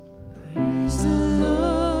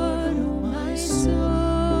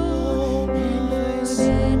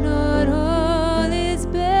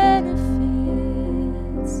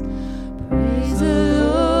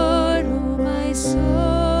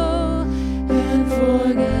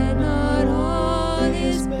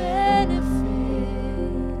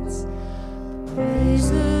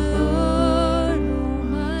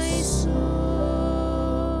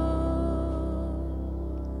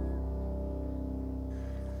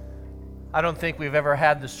I don't think we've ever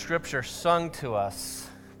had the scripture sung to us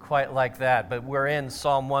quite like that, but we're in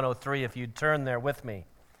Psalm 103 if you'd turn there with me.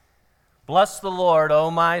 Bless the Lord, O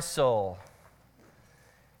my soul,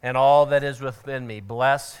 and all that is within me.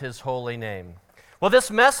 Bless his holy name. Well, this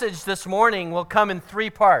message this morning will come in three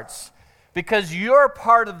parts because you're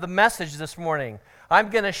part of the message this morning. I'm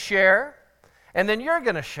going to share, and then you're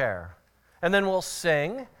going to share, and then we'll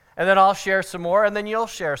sing, and then I'll share some more, and then you'll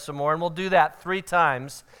share some more, and we'll do that 3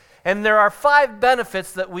 times. And there are 5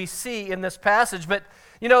 benefits that we see in this passage. But,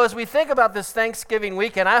 you know, as we think about this Thanksgiving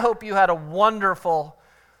weekend, I hope you had a wonderful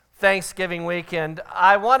Thanksgiving weekend.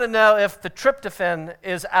 I want to know if the tryptophan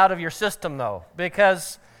is out of your system, though,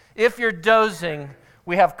 because if you're dozing,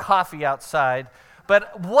 we have coffee outside.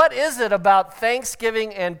 But what is it about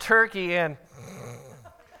Thanksgiving and turkey? And,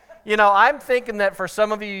 you know, I'm thinking that for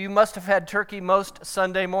some of you, you must have had turkey most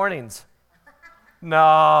Sunday mornings.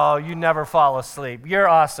 No, you never fall asleep. You're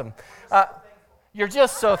awesome. You're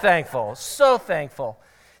just so thankful, so thankful.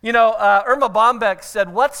 You know, Irma Bombeck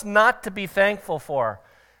said, "What's not to be thankful for?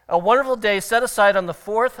 A wonderful day set aside on the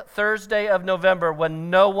 4th Thursday of November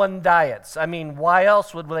when no one diets." I mean, why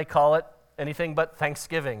else would they call it anything but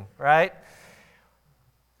Thanksgiving, right?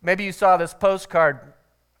 Maybe you saw this postcard.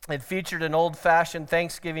 It featured an old-fashioned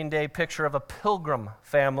Thanksgiving Day picture of a pilgrim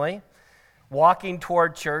family walking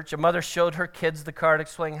toward church. A mother showed her kids the card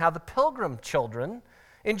explaining how the pilgrim children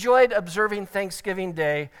enjoyed observing Thanksgiving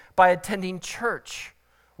Day by attending church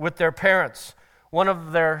with their parents. One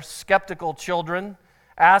of their skeptical children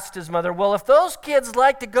asked his mother, "Well, if those kids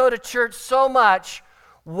like to go to church so much,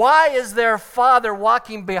 why is their father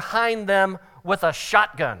walking behind them with a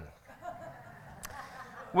shotgun?"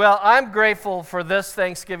 Well, I'm grateful for this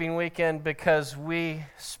Thanksgiving weekend because we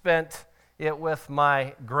spent it with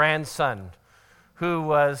my grandson, who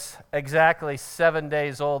was exactly 7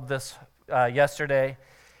 days old yesterday.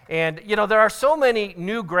 And, you know, there are so many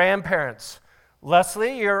new grandparents.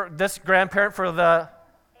 Leslie, you're this grandparent for the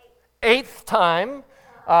 8th time.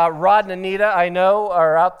 Rod and Anita, I know,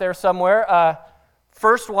 are out there somewhere.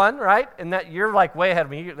 First one, right? And that you're like way ahead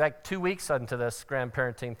of me. You're like 2 weeks into this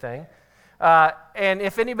grandparenting thing. And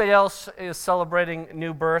if anybody else is celebrating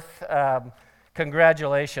new birth,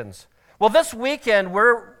 congratulations. Well, this weekend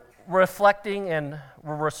we're reflecting and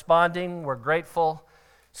we're responding, we're grateful.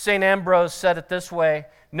 St. Ambrose said it this way: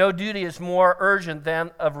 "No duty is more urgent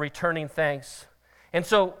than of returning thanks." And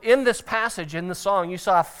so in this passage, in the song, you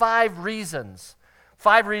saw 5 reasons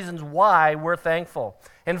why we're thankful.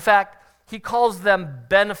 In fact, he calls them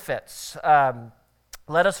benefits.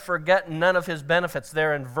 Let us forget none of his benefits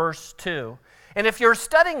there in verse 2. And if you're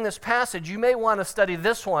studying this passage, you may want to study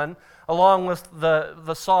this one along with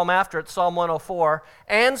the psalm after it, Psalm 104,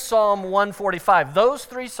 and Psalm 145. Those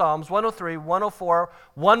 3 psalms, 103, 104,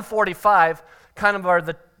 145, kind of are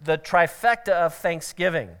the trifecta of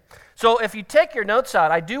Thanksgiving. So if you take your notes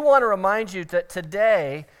out, I do want to remind you that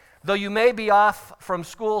today, though you may be off from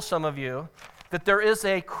school, some of you, that there is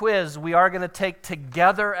a quiz we are going to take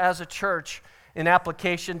together as a church in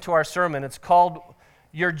application to our sermon. It's called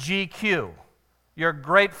your GQ, your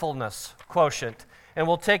gratefulness quotient. And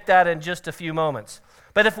we'll take that in just a few moments.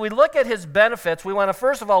 But if we look at his benefits, we want to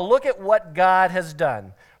first of all look at what God has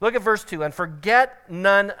done. Look at verse 2, "And forget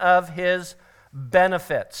none of his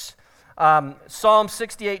benefits." Psalm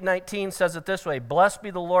 68:19 says it this way: "Blessed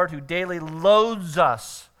be the Lord who daily loads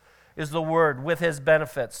us," is the word, "with his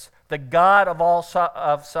benefits, the God of all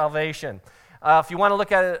of salvation." If you want to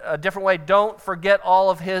look at it a different way, don't forget all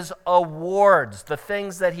of his awards, the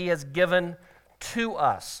things that he has given to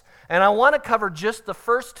us. And I want to cover just the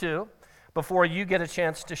first 2 before you get a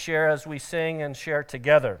chance to share as we sing and share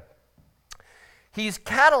together. He's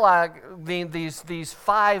cataloging these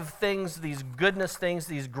 5 things, these goodness things,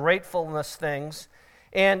 these gratefulness things.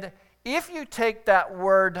 And if you take that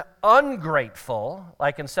word ungrateful,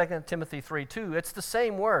 like in 2 Timothy 3:2, it's the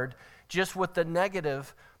same word, just with the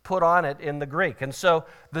negative put on it in the Greek. And so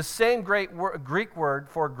the same Greek word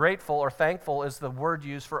for grateful or thankful is the word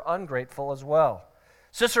used for ungrateful as well.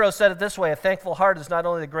 Cicero said it this way: "A thankful heart is not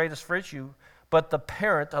only the greatest virtue, but the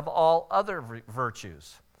parent of all other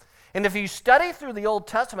virtues." And if you study through the Old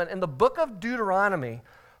Testament, in the book of Deuteronomy,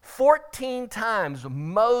 14 times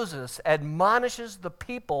Moses admonishes the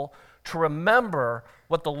people to remember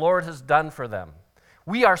what the Lord has done for them.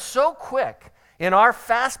 We are so quick in our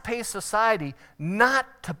fast-paced society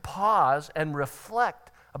not to pause and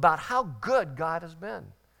reflect about how good God has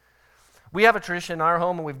been. We have a tradition in our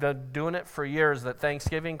home, and we've been doing it for years, that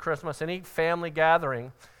Thanksgiving, Christmas, any family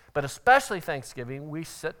gathering, but especially Thanksgiving, we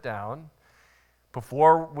sit down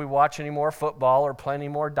before we watch any more football or play any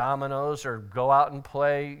more dominoes or go out and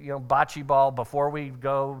play, bocce ball, before we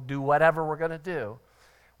go do whatever we're going to do,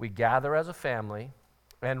 we gather as a family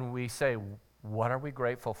and we say, what are we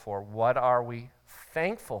grateful for? What are we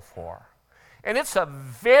thankful for? And it's a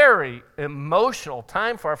very emotional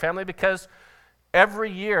time for our family because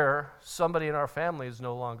every year somebody in our family is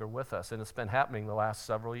no longer with us, and it's been happening the last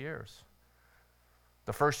several years.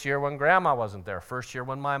 The first year when Grandma wasn't there, first year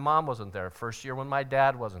when my mom wasn't there, first year when my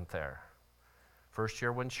dad wasn't there, first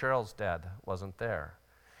year when Cheryl's dad wasn't there.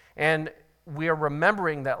 And we are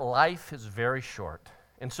remembering that life is very short.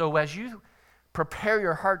 And so as you prepare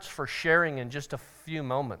your hearts for sharing in just a few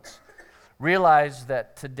moments, realize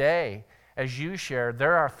that today, as you share,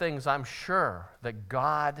 there are things I'm sure that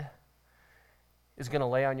God is going to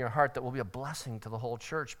lay on your heart that will be a blessing to the whole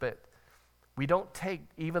church, but we don't take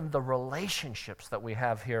even the relationships that we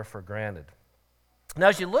have here for granted. Now,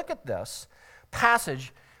 as you look at this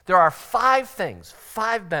passage, there are 5 things,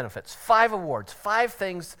 5 benefits, 5 awards, 5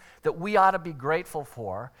 things that we ought to be grateful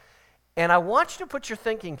for. And I want you to put your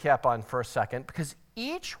thinking cap on for a second, because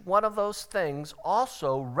each one of those things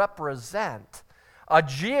also represent a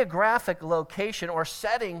geographic location or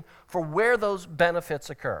setting for where those benefits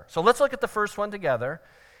occur. So let's look at the first one together.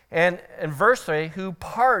 And in verse 3, who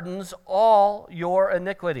pardons all your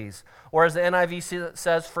iniquities, or as the NIV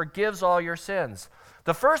says, forgives all your sins.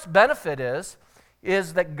 The first benefit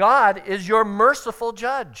is that God is your merciful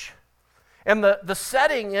judge. And the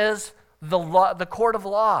setting is the court of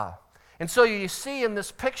law. And so you see in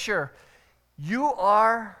this picture, you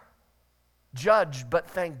are judged, but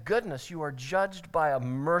thank goodness you are judged by a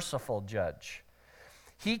merciful judge.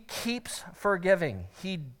 He keeps forgiving.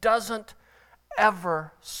 He doesn't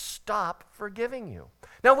ever stop forgiving you.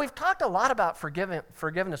 Now, we've talked a lot about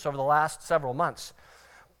forgiveness over the last several months,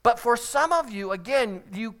 but for some of you, again,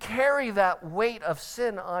 you carry that weight of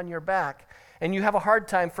sin on your back, and you have a hard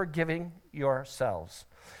time forgiving yourselves.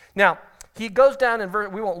 Now, he goes down and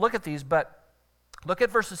we won't look at these, but look at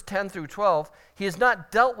verses 10 through 12. He has not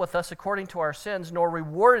dealt with us according to our sins, nor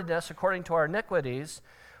rewarded us according to our iniquities.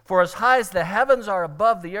 For as high as the heavens are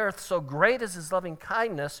above the earth, so great is his loving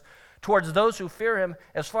kindness towards those who fear him,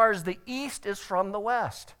 as far as the east is from the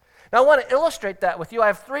west. Now, I want to illustrate that with you. I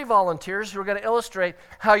have 3 volunteers who are going to illustrate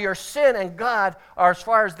how your sin and God are as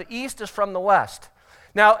far as the east is from the west.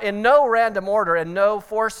 Now, in no random order and no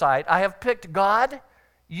foresight, I have picked God,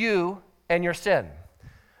 you, and your sin.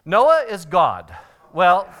 Noah is God.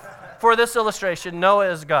 Well, for this illustration, Noah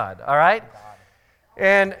is God, all right?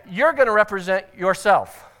 And you're going to represent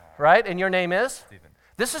yourself, right? And your name is? Stephen.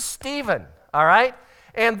 This is Stephen, all right?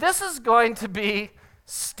 And this is going to be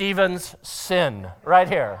Stephen's sin right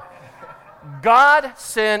here. God,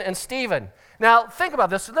 sin, and Stephen. Now, think about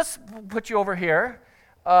this. Let's put you over here.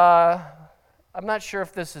 I'm not sure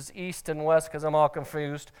if this is east and west because I'm all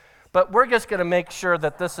confused. But we're just going to make sure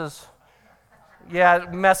that this is,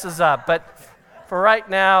 it messes up. But for right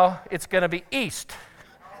now, it's going to be east.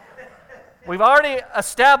 We've already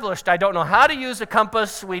established I don't know how to use a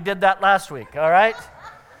compass. We did that last week, all right?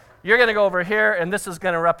 You're going to go over here, and this is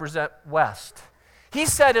going to represent west. He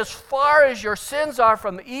said, as far as your sins are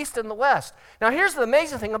from the east and the west. Now, here's the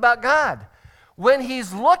amazing thing about God. When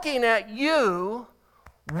he's looking at you,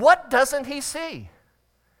 what doesn't he see?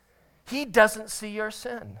 He doesn't see your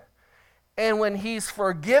sin. And when he's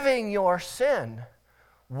forgiving your sin,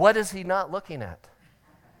 what is he not looking at?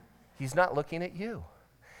 He's not looking at you.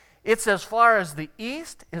 It's as far as the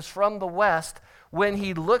east is from the west. When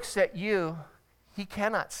he looks at you, he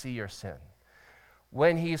cannot see your sin.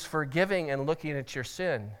 When he's forgiving and looking at your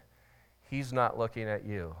sin, he's not looking at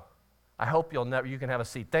you. I hope you can have a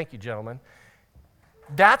seat. Thank you, gentlemen.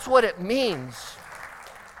 That's what it means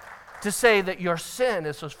to say that your sin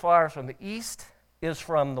is as far from the east is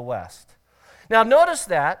from the west. Now, notice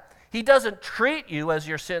that he doesn't treat you as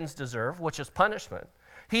your sins deserve, which is punishment.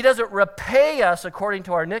 He doesn't repay us according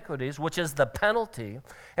to our iniquities, which is the penalty.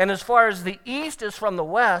 And as far as the east is from the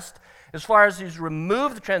west, as far as he's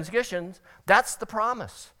removed the transgressions, that's the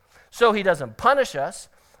promise. So he doesn't punish us.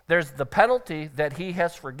 There's the penalty that he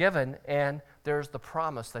has forgiven, and there's the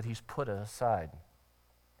promise that he's put it aside.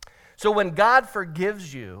 So when God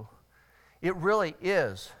forgives you, it really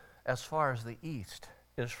is as far as the east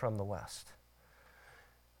is from the west.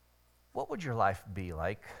 What would your life be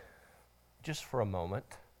like, just for a moment,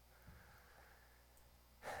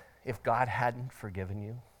 if God hadn't forgiven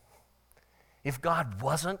you? If God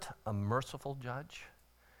wasn't a merciful judge?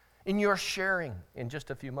 In your sharing in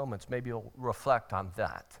just a few moments, maybe you'll reflect on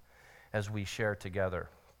that as we share together.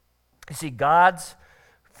 You see, God's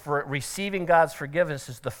for receiving God's forgiveness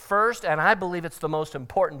is the first, and I believe it's the most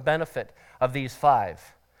important benefit of these 5.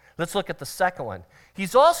 Let's look at the second one.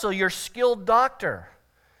 He's also your skilled doctor.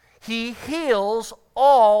 He heals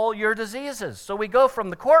all your diseases. So we go from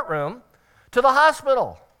the courtroom to the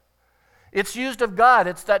hospital. It's used of God.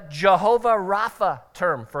 It's that Jehovah Rapha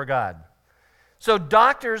term for God. So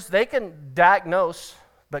doctors, they can diagnose,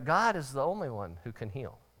 but God is the only one who can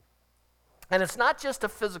heal. And it's not just a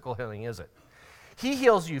physical healing, is it? He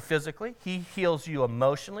heals you physically. He heals you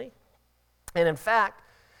emotionally. And in fact,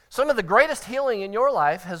 some of the greatest healing in your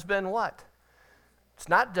life has been what? It's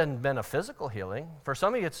not been a physical healing. For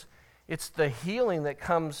some of you, it's the healing that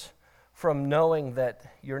comes from knowing that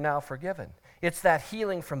you're now forgiven. It's that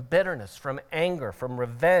healing from bitterness, from anger, from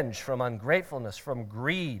revenge, from ungratefulness, from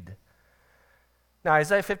greed. Now,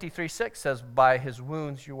 Isaiah 53:6 says, by his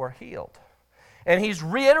wounds you are healed. And he's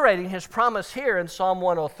reiterating his promise here in Psalm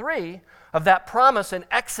 103 of that promise in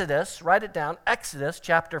Exodus. Write it down, Exodus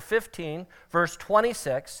chapter 15, verse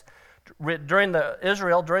 26. During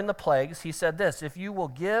the plagues, he said this, if you will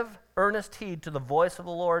give earnest heed to the voice of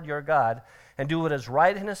the Lord your God and do what is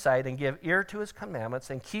right in his sight and give ear to his commandments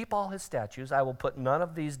and keep all his statutes, I will put none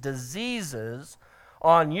of these diseases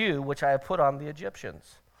on you which I have put on the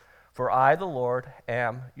Egyptians. For I, the Lord,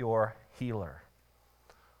 am your healer.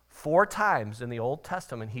 4 times in the Old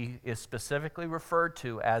Testament, he is specifically referred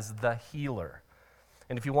to as the healer.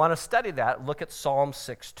 And if you want to study that, look at Psalm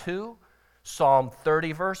 6:2, Psalm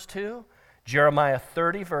 30, verse 2, Jeremiah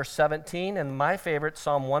 30, verse 17, and my favorite,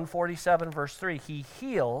 Psalm 147, verse 3. He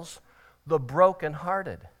heals the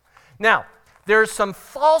brokenhearted. Now, there's some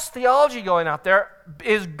false theology going out there.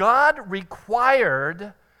 Is God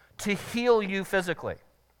required to heal you physically?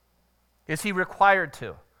 Is he required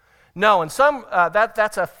to? No, and some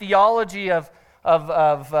that's a theology of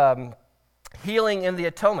healing in the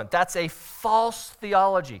atonement. That's a false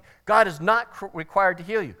theology. God is not required to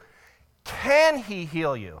heal you. Can he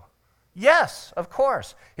heal you? Yes, of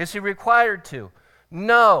course. Is he required to?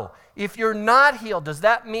 No. If you're not healed, does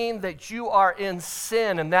that mean that you are in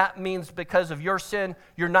sin, and that means because of your sin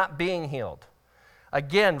you're not being healed?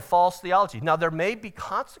 Again, false theology. Now, there may be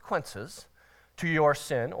consequences to your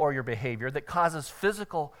sin or your behavior that causes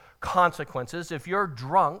physical consequences. If you're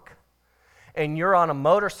drunk and you're on a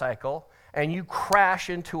motorcycle and you crash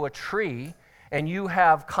into a tree and you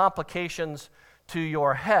have complications to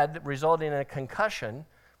your head resulting in a concussion,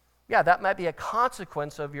 yeah, that might be a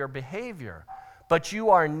consequence of your behavior. But you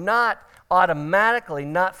are not automatically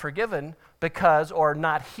not forgiven because, or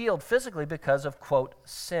not healed physically because of, quote,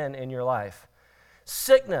 sin in your life.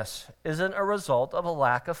 Sickness isn't a result of a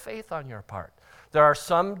lack of faith on your part. There are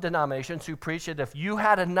some denominations who preach that if you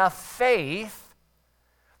had enough faith,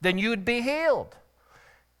 then you'd be healed.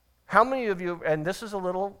 How many of you, and this is a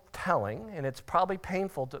little telling, and it's probably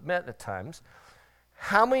painful to admit at times,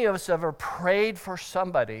 how many of us ever prayed for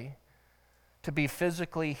somebody to be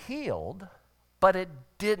physically healed, but it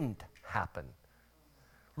didn't happen?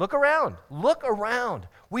 Look around. Look around.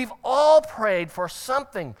 We've all prayed for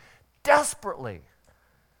something desperately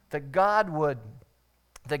that God would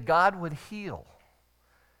heal.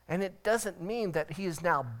 And it doesn't mean that he is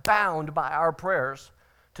now bound by our prayers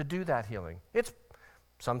to do that healing.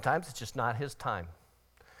 Sometimes it's just not his time.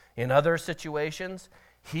 In other situations,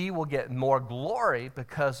 he will get more glory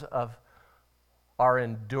because of our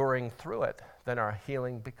enduring through it than our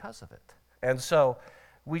healing because of it. And so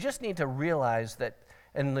we just need to realize that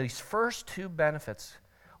in these first 2 benefits,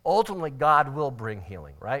 ultimately God will bring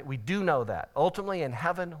healing, right? We do know that. Ultimately in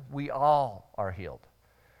heaven, we all are healed.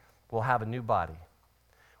 We'll have a new body.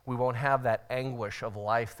 We won't have that anguish of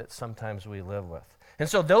life that sometimes we live with. And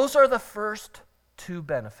so those are the first 2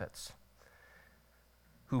 benefits.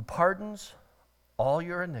 Who pardons all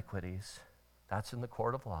your iniquities, that's in the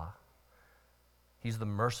court of law. He's the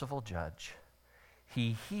merciful judge.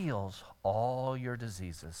 He heals all your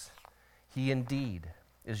diseases. He indeed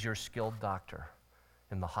is your skilled doctor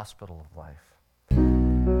in the hospital of life.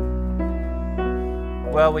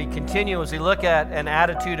 Well, we continue as we look at an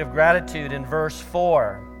attitude of gratitude in verse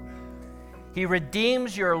 4. He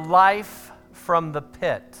redeems your life from the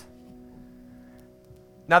pit.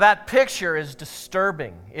 Now that picture is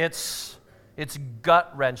disturbing. It's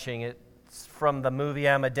gut-wrenching. It's from the movie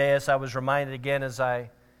Amadeus. I was reminded again as I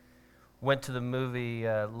went to the movie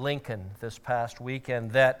Lincoln this past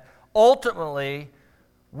weekend that ultimately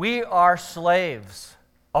we are slaves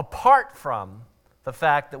apart from the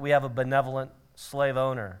fact that we have a benevolent slave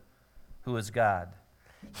owner who is God.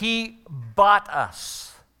 He bought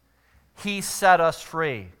us. He set us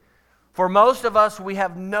free. For most of us, we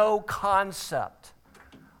have no concept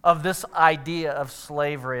of this idea of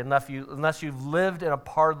slavery unless you've lived in a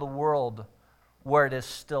part of the world where it is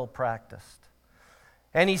still practiced.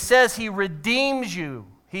 And he says he redeems you.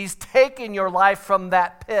 He's taken your life from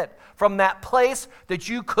that pit, from that place that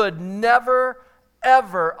you could never,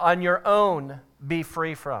 ever on your own be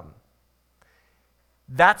free from.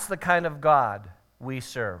 That's the kind of God we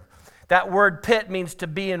serve. That word pit means to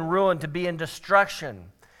be in ruin, to be in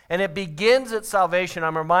destruction. And it begins at salvation.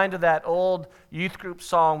 I'm reminded of that old youth group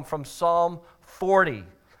song from Psalm 40,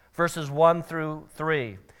 verses 1 through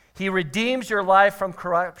 3. He redeems your life from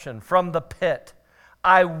corruption, from the pit.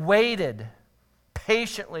 I waited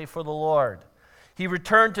patiently for the Lord. He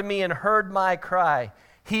returned to me and heard my cry.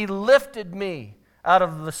 He lifted me out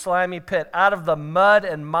of the slimy pit, out of the mud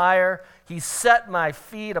and mire. He set my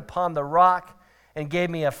feet upon the rock and gave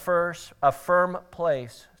me a firm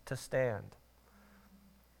place to stand.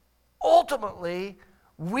 Ultimately,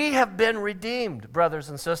 we have been redeemed, brothers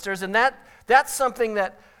and sisters, and that's something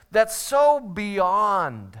that's so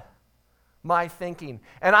beyond my thinking.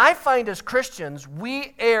 And I find as Christians,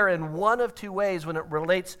 we err in one of two ways when it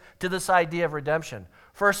relates to this idea of redemption.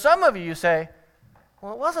 For some of you, you say,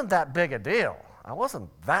 well, it wasn't that big a deal. I wasn't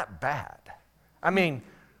that bad. I mean,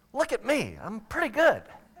 look at me. I'm pretty good.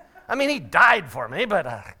 I mean, he died for me, but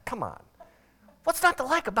come on. What's not to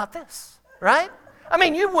like about this, right? I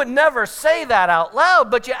mean, you would never say that out loud,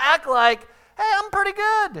 but you act like, hey, I'm pretty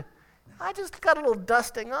good. I just got a little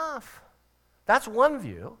dusting off. That's one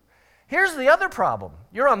view. Here's the other problem.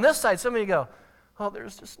 You're on this side. Some of you go, oh,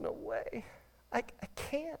 there's just no way. I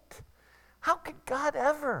can't. How could God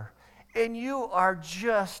ever? And you are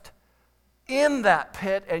just in that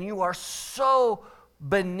pit, and you are so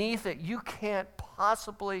beneath it, you can't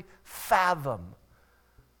possibly fathom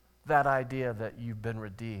that idea that you've been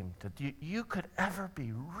redeemed, that you could ever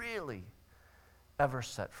be really ever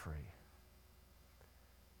set free.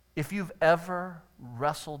 If you've ever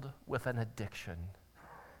wrestled with an addiction,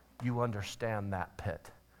 you understand that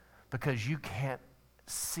pit because you can't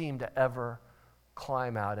seem to ever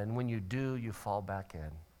climb out, and when you do, you fall back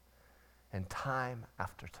in. And time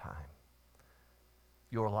after time,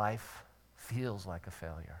 your life feels like a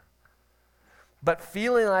failure. But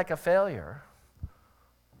feeling like a failure,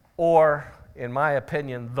 or, in my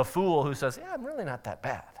opinion, the fool who says, yeah, I'm really not that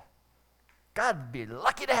bad. God would be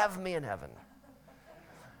lucky to have me in heaven.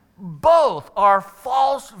 Both are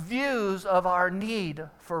false views of our need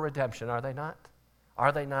for redemption, are they not?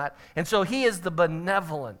 Are they not? And so he is the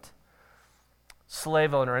benevolent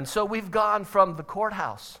slave owner. And so we've gone from the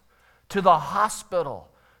courthouse to the hospital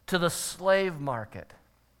to the slave market.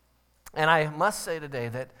 And I must say today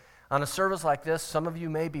that on a service like this, some of you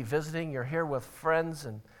may be visiting, you're here with friends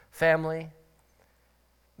and family.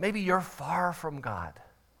 Maybe you're far from God.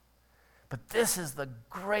 But this is the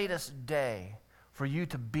greatest day for you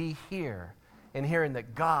to be here and hearing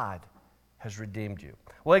that God has redeemed you.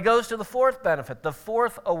 Well, he goes to the fourth benefit, the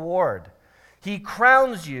fourth award. He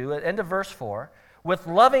crowns you, at end of verse 4, with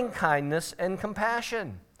loving kindness and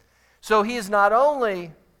compassion. So he is not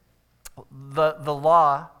only the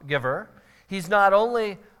lawgiver, he's not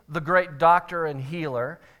only the great doctor and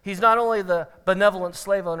healer, he's not only the benevolent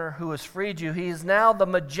slave owner who has freed you, he is now the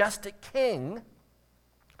majestic king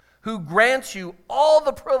who grants you all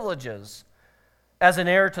the privileges as an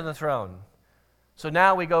heir to the throne. So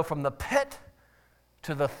now we go from the pit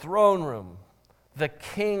to the throne room, the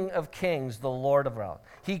King of Kings, the Lord of all.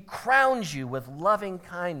 He crowns you with loving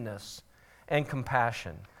kindness and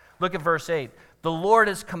compassion. Look at verse 8. The Lord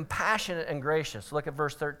is compassionate and gracious. Look at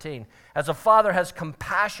verse 13. As a father has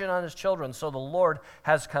compassion on his children, so the Lord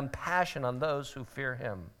has compassion on those who fear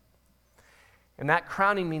him. And that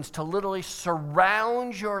crowning means to literally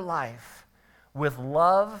surround your life with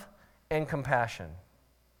love and compassion.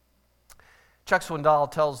 Chuck Swindoll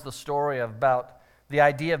tells the story about the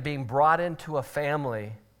idea of being brought into a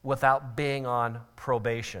family without being on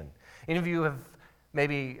probation. Any of you have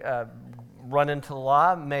maybe run into the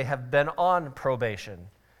law, may have been on probation.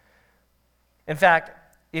 In fact,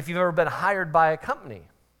 if you've ever been hired by a company,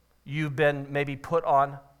 you've been maybe put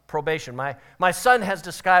on probation. My son has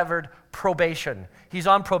discovered probation. He's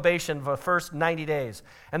on probation for the first 90 days.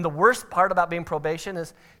 And the worst part about being probation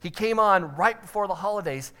is he came on right before the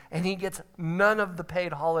holidays, and he gets none of the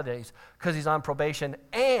paid holidays because he's on probation,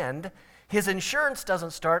 and his insurance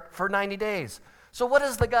doesn't start for 90 days. So what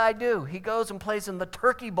does the guy do? He goes and plays in the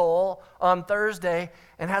turkey bowl on Thursday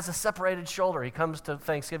and has a separated shoulder. He comes to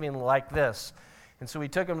Thanksgiving like this. And so we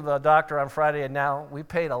took him to the doctor on Friday, and now we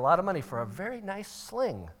paid a lot of money for a very nice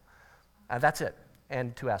sling. That's it,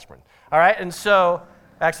 and 2 aspirin. All right, and so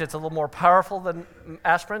actually it's a little more powerful than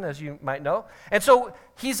aspirin, as you might know. And so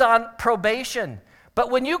he's on probation. But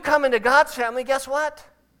when you come into God's family, guess what?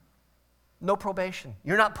 No probation.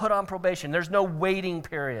 You're not put on probation. There's no waiting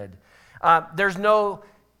period. There's no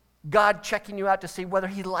God checking you out to see whether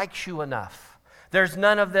He likes you enough. There's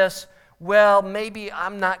none of this, well, maybe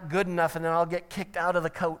I'm not good enough and then I'll get kicked out of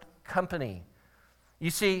the company. You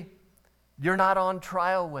see, you're not on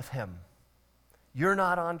trial with Him. You're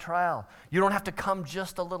not on trial. You don't have to come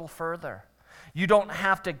just a little further. You don't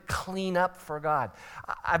have to clean up for God.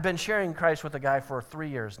 I've been sharing Christ with a guy for 3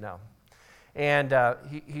 years now. And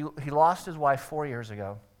he lost his wife 4 years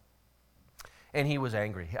ago, and he was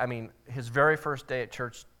angry. I mean, his very first day at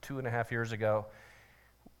church 2.5 years ago,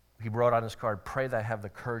 he wrote on his card, "Pray that I have the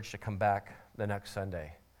courage to come back the next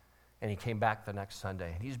Sunday." And he came back the next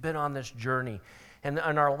Sunday. And he's been on this journey. And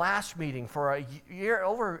in our last meeting for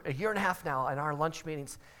over a year and a half now, in our lunch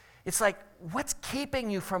meetings, it's like, what's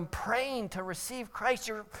keeping you from praying to receive Christ?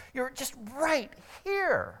 You're just right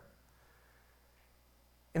here.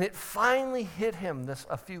 And it finally hit him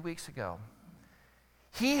a few weeks ago.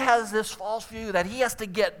 He has this false view that he has to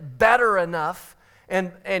get better enough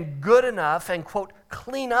and good enough and, quote,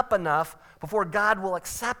 clean up enough before God will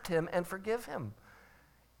accept him and forgive him.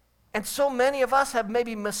 And so many of us have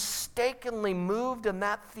maybe mistakenly moved in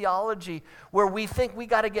that theology where we think we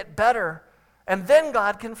got to get better and then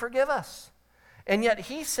God can forgive us. And yet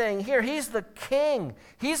he's saying here, he's the king.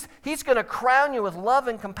 He's going to crown you with love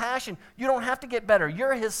and compassion. You don't have to get better.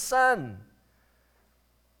 You're his son.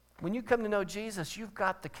 When you come to know Jesus, you've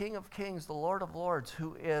got the King of Kings, the Lord of Lords,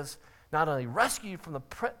 who is not only rescued you from the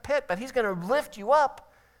pit, but he's going to lift you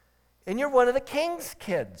up. And you're one of the king's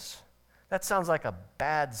kids. That sounds like a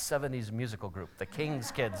bad 70s musical group, the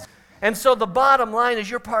King's Kids. And so the bottom line is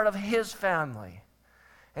you're part of his family.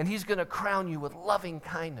 And he's going to crown you with loving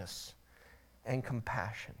kindness and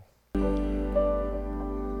compassion.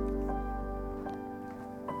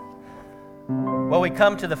 Well, we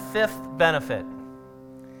come to the fifth benefit.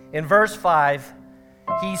 In verse 5,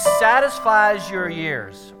 he satisfies your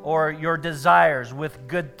years or your desires with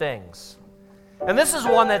good things. And this is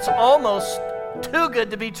one that's almost too good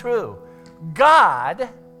to be true. God,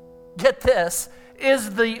 get this,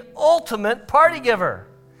 is the ultimate party giver.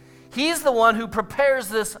 He's the one who prepares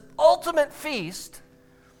this ultimate feast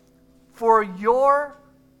for your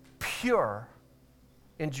pure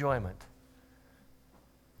enjoyment.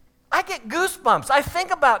 I get goosebumps. I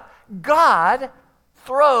think about God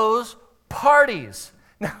throws parties.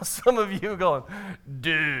 Now, some of you going,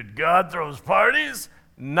 dude, God throws parties?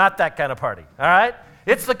 Not that kind of party, all right?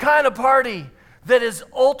 It's the kind of party that is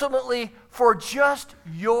ultimately for just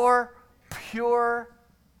your pure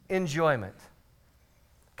enjoyment.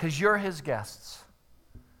 Because you're his guests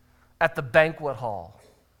at the banquet hall.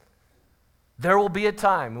 There will be a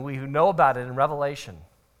time, and we know about it in Revelation,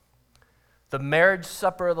 the marriage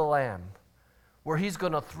supper of the Lamb, where he's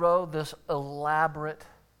going to throw this elaborate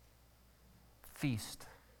feast.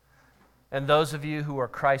 And those of you who are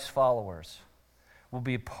Christ followers will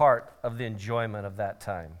be part of the enjoyment of that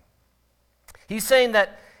time. He's saying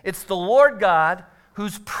that it's the Lord God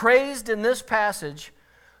who's praised in this passage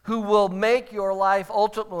who will make your life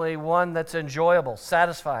ultimately one that's enjoyable,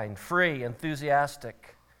 satisfying, free,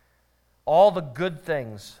 enthusiastic. All the good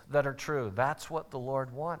things that are true. That's what the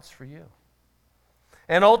Lord wants for you.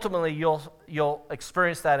 And ultimately, you'll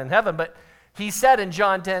experience that in heaven. But he said in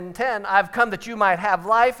John 10:10, I've come that you might have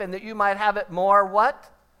life and that you might have it more,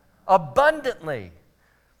 what? Abundantly.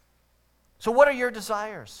 So what are your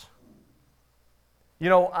desires? You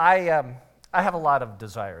know, I have a lot of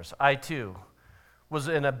desires. I, too, was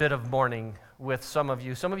in a bit of mourning with some of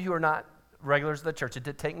you. Some of you are not regulars of the church. It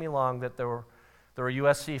did take me long that there were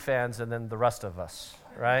USC fans and then the rest of us,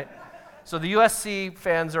 right? So the USC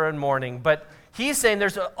fans are in mourning, but he's saying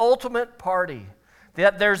there's an ultimate party.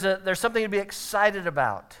 That there's something to be excited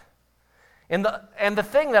about. And the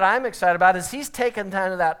thing that I'm excited about is he's taken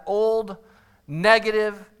kind of that old,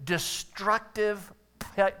 negative, destructive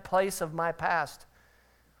place of my past.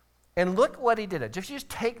 And look what he did. If you just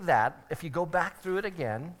take that, if you go back through it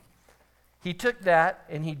again, he took that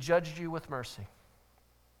and he judged you with mercy.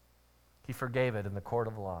 He forgave it in the court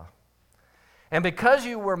of law. And because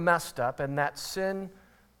you were messed up and that sin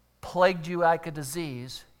plagued you like a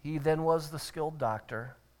disease, he then was the skilled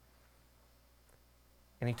doctor,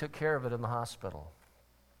 and he took care of it in the hospital.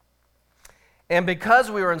 And because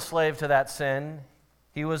we were enslaved to that sin,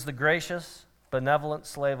 he was the gracious, benevolent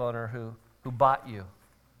slave owner who bought you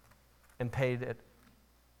and paid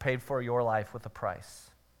for your life with a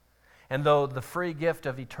price. And though the free gift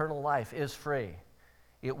of eternal life is free,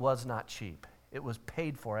 it was not cheap. It was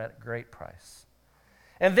paid for at a great price.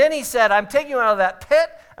 And then he said, I'm taking you out of that pit,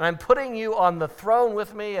 and I'm putting you on the throne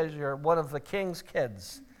with me as you're one of the king's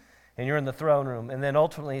kids. And you're in the throne room. And then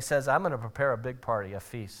ultimately he says, I'm going to prepare a big party, a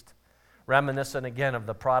feast. Reminiscent again of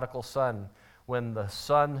the prodigal son, when the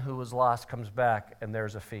son who was lost comes back and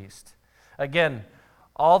there's a feast. Again,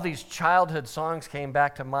 all these childhood songs came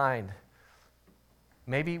back to mind.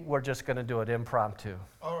 Maybe we're just going to do it impromptu.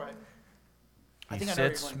 All right. He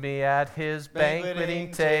sits me at his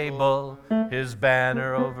banqueting table. His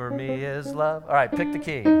banner over me is love. All right, pick the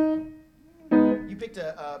key. You picked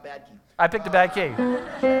a bad key. I picked a bad key.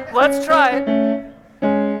 Let's try it.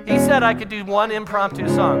 He said I could do one impromptu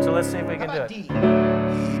song, so let's see if we can do it. D? He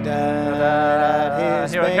died at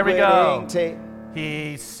his Here we go. table.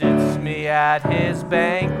 He sits me at his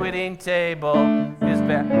banqueting table.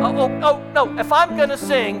 Oh, no. If I'm going to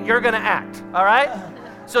sing, you're going to act, all right?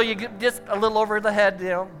 So you get just a little over the head,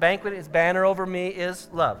 banquet, his banner over me is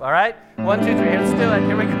love, all right? 1, 2, 3, let's do it.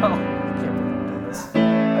 Here we go. I can't believe this.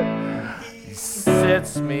 He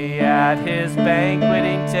sits me at his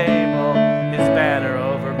banqueting table. His banner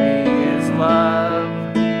over me is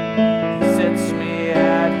love. He sits me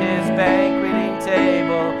at his banqueting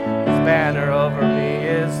table. His banner over me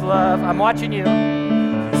is love. I'm watching you.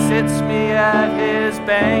 Sits me at his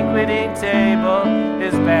banqueting table.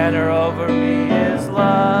 His banner over me is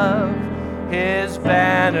love. His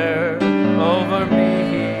banner over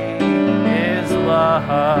me is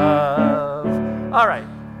love. All right.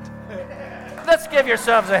 Let's give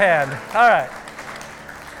yourselves a hand. All right.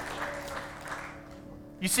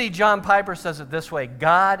 You see, John Piper says it this way: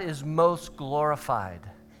 God is most glorified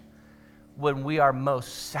when we are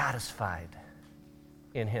most satisfied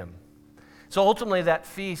in him. So ultimately, that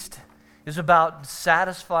feast is about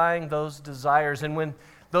satisfying those desires. And when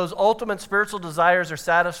those ultimate spiritual desires are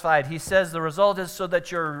satisfied, he says the result is so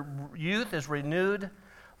that your youth is renewed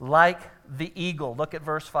like the eagle. Look at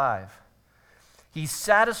verse 5. He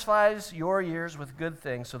satisfies your years with good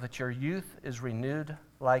things so that your youth is renewed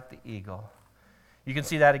like the eagle. You can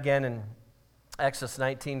see that again in Exodus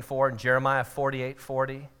 19:4 and Jeremiah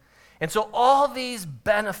 48:40. And so all these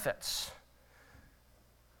benefits,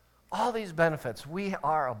 we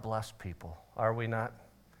are a blessed people, are we not?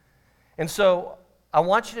 And so I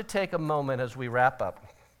want you to take a moment as we wrap up,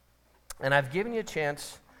 and I've given you a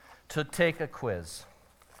chance to take a quiz.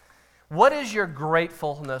 What is your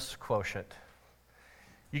gratefulness quotient?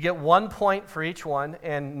 You get 1 point for each one,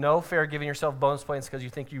 and no fair giving yourself bonus points because you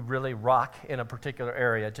think you really rock in a particular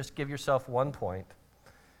area. Just give yourself 1 point.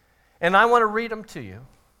 And I want to read them to you.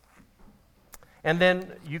 And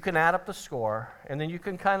then you can add up the score, and then you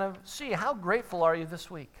can kind of see how grateful are you this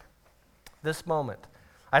week, this moment.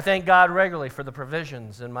 I thank God regularly for the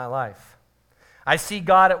provisions in my life. I see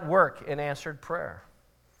God at work in answered prayer.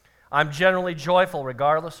 I'm generally joyful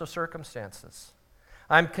regardless of circumstances.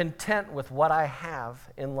 I'm content with what I have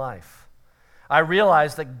in life. I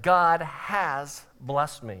realize that God has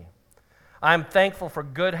blessed me. I'm thankful for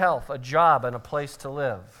good health, a job, and a place to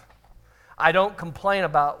live. I don't complain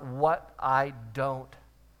about what I don't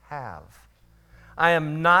have. I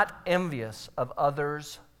am not envious of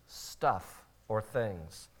others' stuff or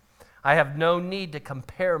things. I have no need to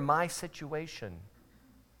compare my situation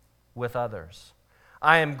with others.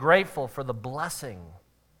 I am grateful for the blessing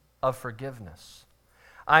of forgiveness.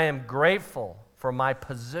 I am grateful for my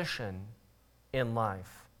position in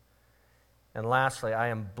life. And lastly, I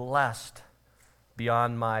am blessed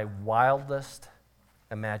beyond my wildest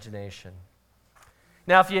imagination.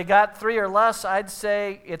 Now, if you got 3 or less, I'd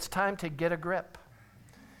say it's time to get a grip.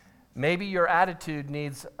 Maybe your attitude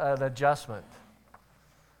needs an adjustment,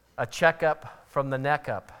 a checkup from the neck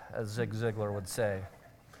up, as Zig Ziglar would say.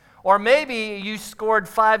 Or maybe you scored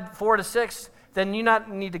 4 to 6, then you not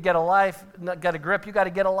need to get a grip, you got to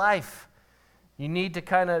get a life. You need to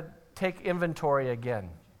kind of take inventory again.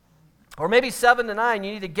 Or maybe 7 to 9,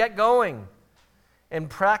 you need to get going and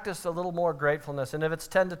practice a little more gratefulness. And if it's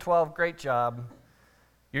 10 to 12, great job.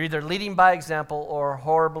 You're either leading by example or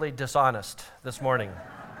horribly dishonest this morning.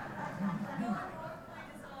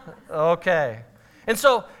 Okay. And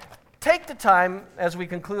so take the time as we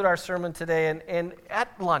conclude our sermon today and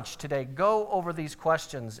at lunch today, go over these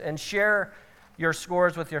questions and share your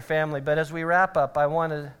scores with your family. But as we wrap up, I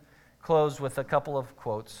want to close with a couple of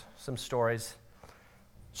quotes, some stories.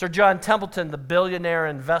 Sir John Templeton, the billionaire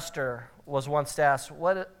investor, was once asked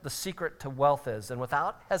what the secret to wealth is. And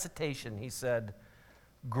without hesitation, he said,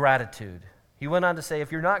 gratitude. He went on to say,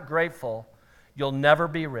 if you're not grateful, you'll never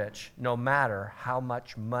be rich, no matter how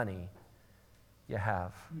much money you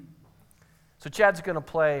have. So Chad's going to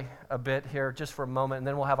play a bit here just for a moment, and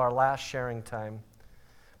then we'll have our last sharing time.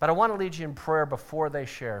 But I want to lead you in prayer before they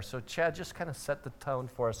share. So Chad, just kind of set the tone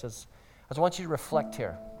for us as I want you to reflect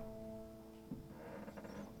here.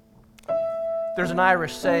 There's an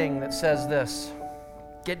Irish saying that says this: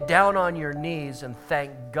 get down on your knees and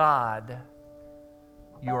thank God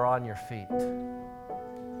you are on your feet.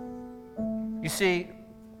 You see,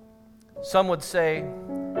 some would say,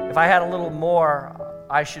 if I had a little more,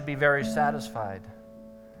 I should be very satisfied.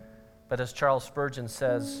 But as Charles Spurgeon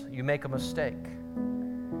says, you make a mistake.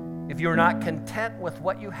 If you're not content with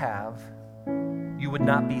what you have, you would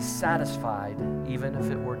not be satisfied even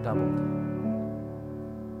if it were doubled.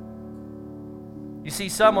 You see,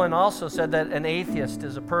 someone also said that an atheist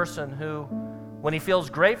is a person who, when he feels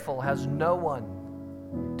grateful, has no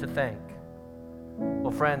one to thank.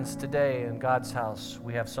 Well, friends, today in God's house,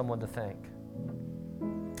 we have someone to thank.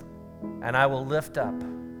 And I will lift up,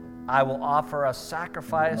 I will offer a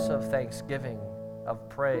sacrifice of thanksgiving, of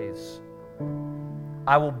praise.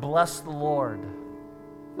 I will bless the Lord,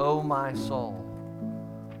 O my soul,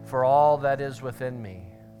 for all that is within me.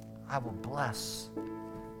 I will bless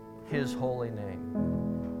His holy name.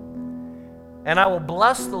 And I will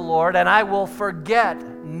bless the Lord, and I will forget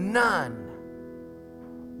none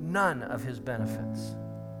of His benefits,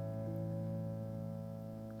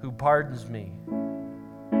 who pardons me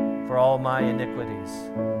for all my iniquities.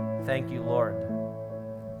 Thank you, Lord,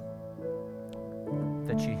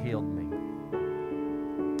 that you healed me,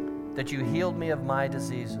 that you healed me of my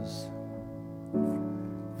diseases,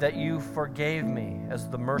 that you forgave me as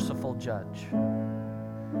the merciful judge.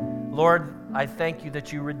 Lord, I thank you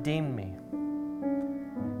that you redeemed me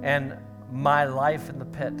and my life in the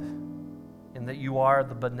pit, and that you are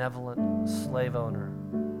the benevolent slave owner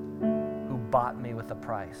who bought me with a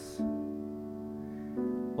price.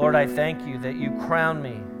 Lord, I thank you that you crown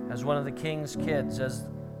me as one of the king's kids, as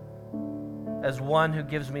one who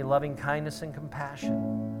gives me loving kindness and compassion,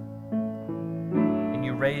 and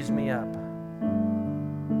you raise me up.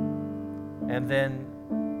 And then,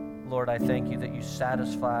 Lord, I thank you that you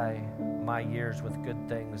satisfy my years with good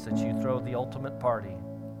things, that you throw the ultimate party,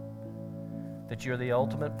 that you're the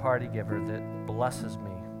ultimate party giver that blesses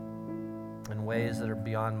me in ways that are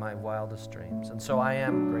beyond my wildest dreams. And so I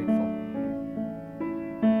am grateful.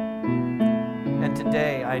 And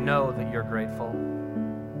today I know that you're grateful.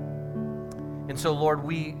 And so, Lord,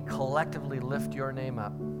 we collectively lift your name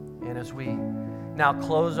up. And as we now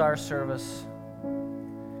close our service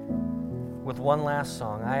with one last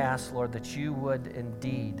song, I ask, Lord, that you would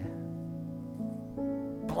indeed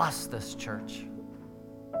bless this church.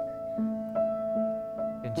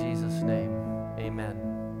 In Jesus' name, amen.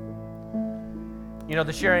 You know,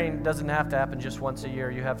 the sharing doesn't have to happen just once a year.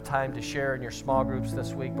 You have time to share in your small groups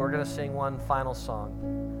this week. We're going to sing one final song.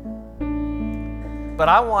 But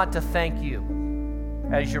I want to thank you,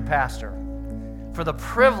 as your pastor, for the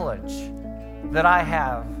privilege that I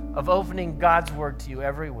have of opening God's Word to you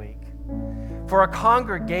every week. For a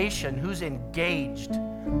congregation who's engaged,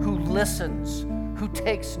 who listens, who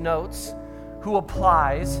takes notes, who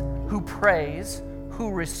applies, who prays,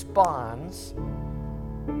 who responds.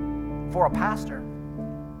 For a pastor,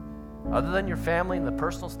 other than your family and the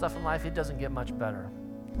personal stuff in life, it doesn't get much better.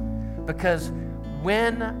 Because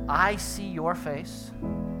when I see your face,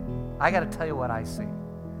 I got to tell you what I see.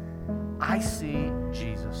 I see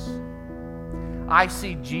Jesus. I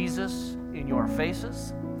see Jesus in your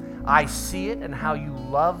faces. I see it in how you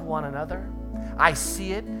love one another. I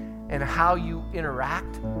see it in how you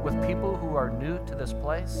interact with people who are new to this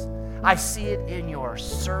place. I see it in your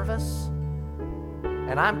service.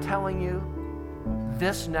 And I'm telling you,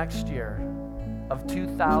 this next year of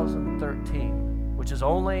 2013, which is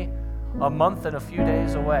only a month and a few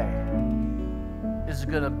days away, is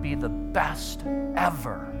going to be the best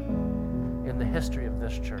ever in the history of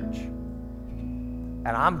this church. And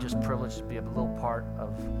I'm just privileged to be a little part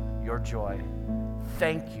of your joy.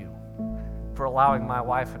 Thank you for allowing my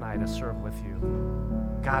wife and I to serve with you.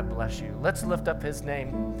 God bless you. Let's lift up his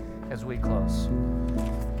name as we close.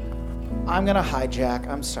 I'm going to hijack.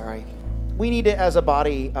 I'm sorry. We need to, as a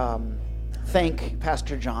body, thank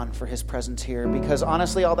Pastor John for his presence here, because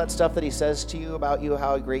honestly, all that stuff that he says to you about you,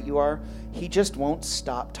 how great you are, he just won't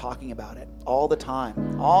stop talking about it all the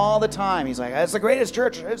time. All the time. He's like, it's the greatest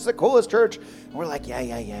church. It's the coolest church. And we're like, yeah.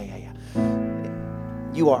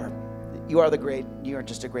 You are. You are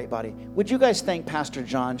just a great body. Would you guys thank Pastor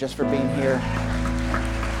John just for being here?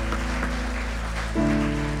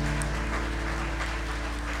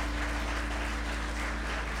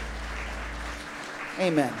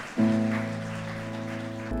 Amen.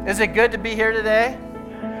 Is it good to be here today?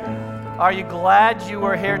 Are you glad you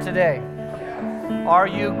were here today? Are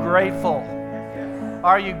you grateful?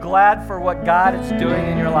 Are you glad for what God is doing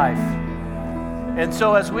in your life? And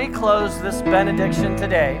so as we close this benediction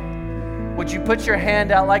today, would you put your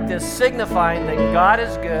hand out like this, signifying that God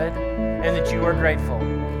is good and that you are grateful?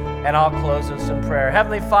 And I'll close this in prayer.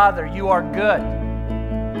 Heavenly Father, you are good.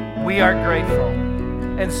 We are grateful.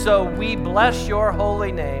 And so we bless your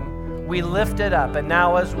holy name. We lift it up. And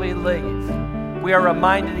now as we leave, we are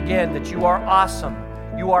reminded again that you are awesome.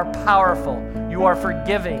 You are powerful. You are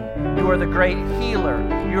forgiving. You are the great healer.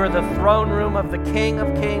 You are the throne room of the King of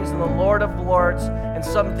Kings and the Lord of Lords. And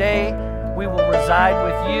someday we will reside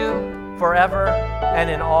with you forever and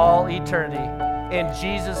in all eternity. In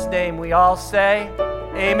Jesus' name we all say,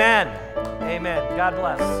 amen. Amen. God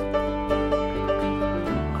bless. Oh,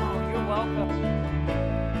 you're welcome.